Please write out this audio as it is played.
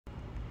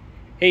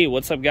Hey,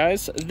 what's up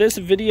guys? This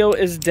video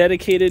is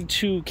dedicated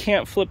to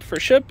can't flip for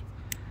ship.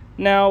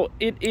 Now,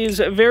 it is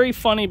very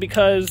funny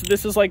because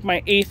this is like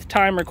my 8th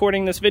time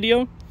recording this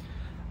video.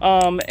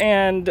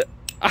 And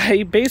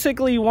I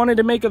basically wanted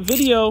to make a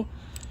video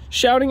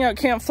shouting out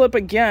can't flip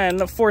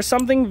again for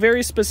something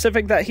very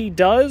specific that he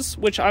does,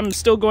 which I'm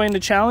still going to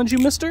challenge you,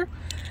 mister.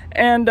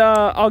 And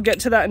I'll get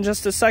to that in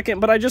just a second,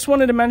 but I just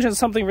wanted to mention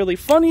something really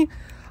funny.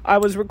 I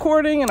was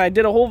recording and I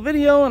did a whole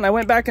video and I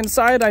went back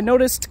inside. I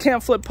noticed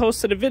Can't Flip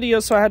posted a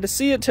video, so I had to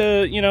see it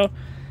to, you know,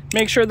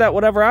 make sure that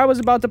whatever I was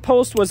about to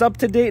post was up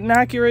to date and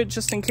accurate,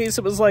 just in case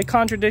it was like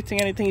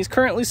contradicting anything he's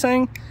currently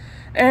saying.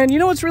 And you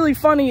know what's really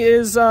funny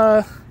is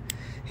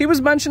he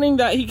was mentioning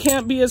that he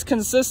can't be as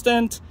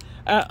consistent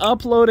at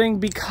uploading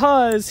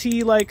because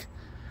he, like,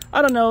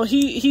 I don't know,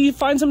 he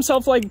finds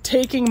himself like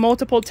taking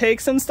multiple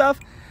takes and stuff.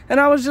 And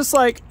I was just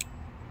like,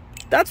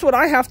 that's what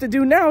I have to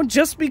do now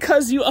just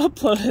because you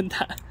uploaded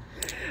that.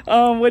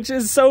 Which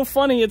is so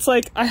funny. It's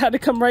like I had to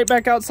come right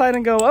back outside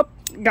and go, oh,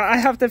 I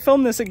have to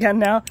film this again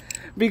now,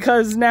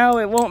 because now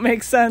it won't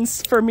make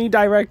sense for me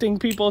directing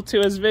people to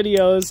his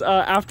videos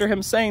after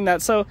him saying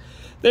that. So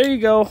there you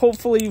go.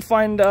 Hopefully you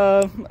find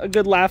a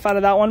good laugh out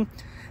of that one.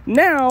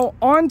 Now,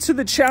 on to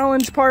the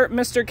challenge part,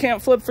 Mr.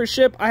 Can't Flip for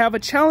Ship. I have a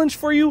challenge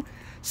for you.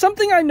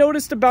 Something I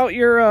noticed about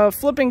your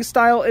flipping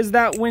style is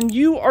that when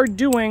you are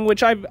doing,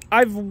 which I've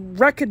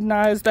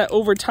recognized that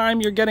over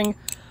time you're getting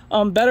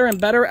better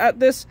and better at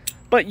this,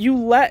 but you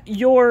let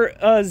your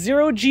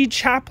 0G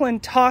Chaplin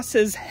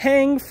tosses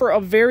hang for a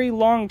very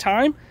long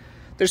time.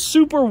 They're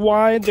super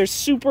wide, they're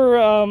super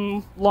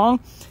long,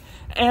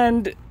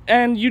 and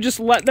you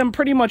just let them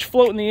pretty much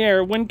float in the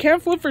air. When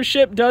Can't Flip for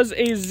Ship does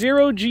a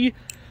 0G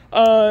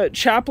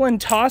Chaplin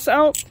toss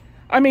out,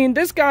 I mean,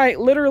 this guy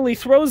literally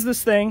throws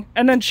this thing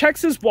and then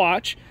checks his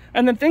watch,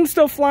 and then things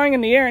still flying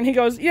in the air, and he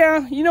goes,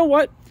 yeah, you know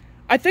what?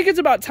 I think it's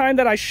about time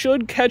that I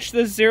should catch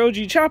this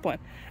 0G Chaplin.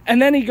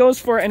 And then he goes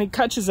for it and he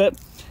catches it.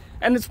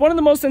 And it's one of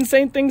the most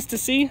insane things to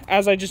see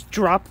as I just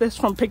drop this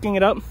from picking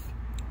it up.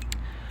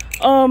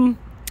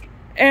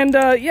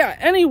 Yeah,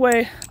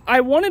 anyway,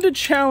 I wanted to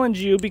challenge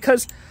you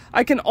because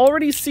I can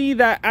already see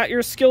that at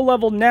your skill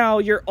level now,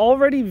 you're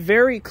already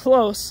very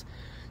close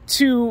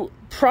to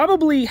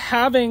probably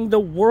having the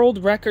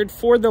world record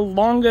for the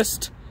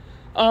longest,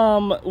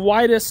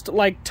 widest,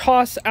 like,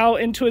 toss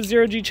out into a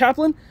 0G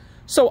Chaplin.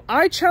 So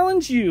I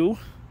challenge you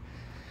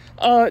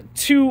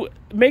to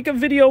make a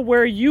video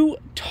where you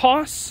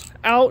toss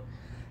out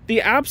the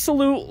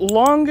absolute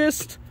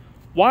longest,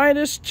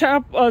 widest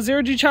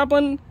 0G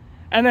Chaplin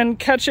and then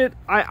catch it.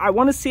 I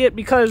want to see it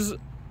because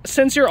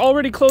since you're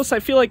already close, I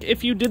feel like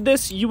if you did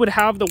this, you would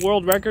have the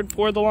world record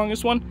for the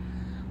longest one.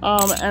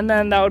 And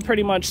then that would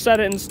pretty much set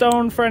it in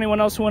stone for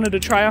anyone else who wanted to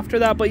try after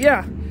that. But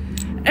yeah,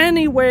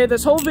 anyway,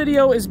 this whole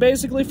video is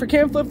basically for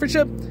Can't Flip for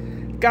Ship.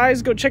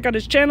 Guys, go check out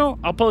his channel.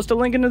 I'll post a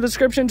link in the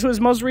description to his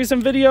most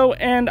recent video,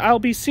 and I'll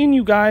be seeing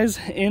you guys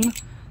in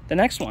the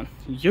next one.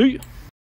 Yeah.